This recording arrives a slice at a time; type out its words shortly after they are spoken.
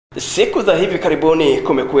Siku za hivi karibuni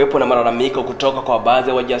kumekuwepo na malalamiko kutoka kwa baadhi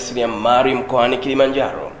ya wajasiriamali mkoani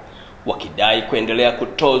Kilimanjaro wakidai kuendelea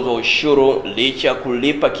kutozwa ushuru licha ya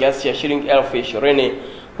kulipa kiasi cha shilingi 20,000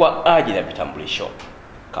 kwa ajili ya vitambulisho.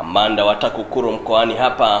 Kamanda wa TAKUKURU mkoani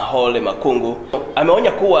hapa Hole Makungu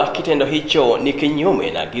ameonya kuwa kitendo hicho ni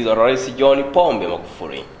kinyume na agizo la Rais John Pombe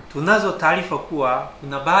Magufuli. Tunazo taarifa kuwa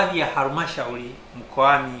kuna baadhi ya halmashauri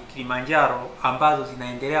mkoani Kilimanjaro ambazo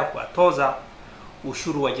zinaendelea kuwatoza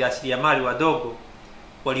ushuru wajasiriamali wadogo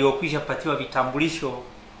waliokwisha patiwa vitambulisho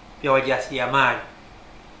vya wajasiriamali.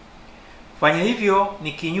 Kufanya hivyo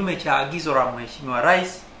ni kinyume cha agizo la Mheshimiwa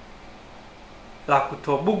Rais la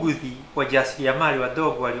kutobugudhi wajasiriamali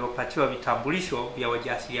wadogo waliopatiwa vitambulisho vya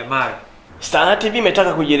wajasiriamali. Star TV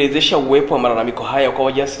imetaka kujiridhisha uwepo wa malalamiko haya kwa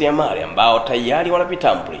wajasiriamali ambao tayari wana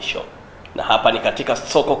vitambulisho. Na hapa ni katika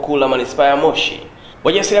soko kuu la Manispaa ya Moshi.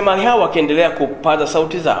 Wajasiriamali hao wakiendelea kupaza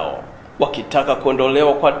sauti zao wakitaka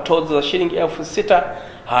kuondolewa kwa tozo za shilingi 6,000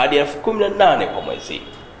 hadi 18,000 kwa mwezi.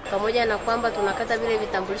 Pamoja na kwamba tunakata vile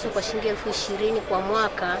vitambulisho kwa shilingi 20,000 kwa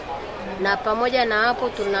mwaka, na pamoja na hapo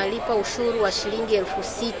tunalipa ushuru wa shilingi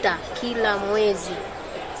 6,000 kila mwezi.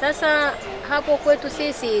 Sasa hapo kwetu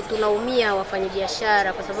sisi tunaumia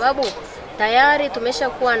wafanyabiashara kwa sababu tayari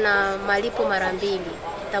tumeshakuwa na malipo mara mbili.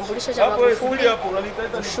 Kitambulisho cha Magufuli,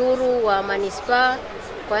 ushuru wa Manispaa,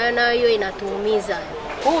 kwa hiyo nayo hiyo inatuumiza.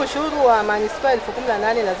 Huu ushuru wa Manispaa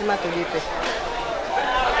 18,000 lazima tulipe.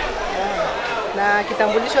 Na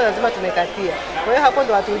kitambulisho lazima tumekatia. Kwa hiyo hapo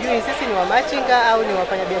ndo hatujui sisi ni wamachinga au ni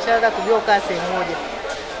wafanyabiashara tuliokaa sehemu moja.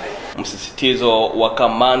 Msisitizo wa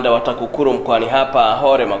kamanda wa TAKUKURU mkoani hapa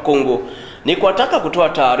Hole Makungu ni kuwataka kutoa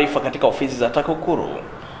taarifa katika ofisi za TAKUKURU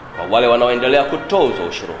kwa wale wanaoendelea kutozwa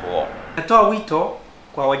ushuru huo. Natoa wito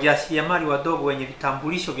kwa wajasiriamali wadogo wenye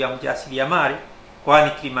vitambulisho vya mjasiriamali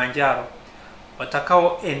mkoani Kilimanjaro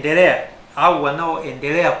watakaoendelea au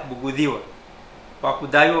wanaoendelea kubugudhiwa kwa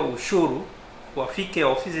kudaiwa ushuru wafike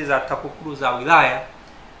ofisi za TAKUKURU za wilaya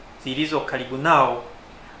zilizo karibu nao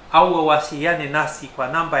au wawasiliane nasi kwa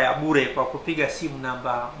namba ya bure kwa kupiga simu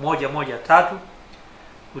namba 113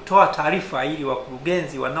 kutoa taarifa ili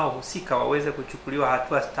wakurugenzi wanaohusika waweze kuchukuliwa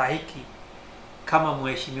hatua stahiki kama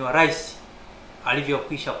Mheshimiwa Rais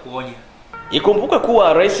alivyokwisha kuonya. Ikumbuke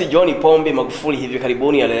kuwa Rais John Pombe Magufuli hivi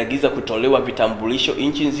karibuni aliagiza kutolewa vitambulisho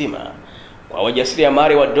nchi nzima kwa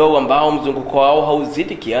wajasiriamali wadogo ambao mzunguko wao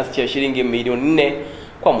hauzidi kiasi cha shilingi milioni 4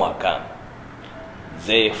 kwa mwaka.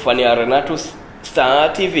 Zefania Renatus,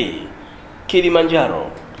 Star TV,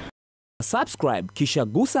 Kilimanjaro. Subscribe kisha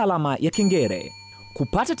gusa alama ya kengele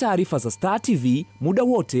kupata taarifa za Star TV muda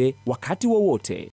wote wakati wowote.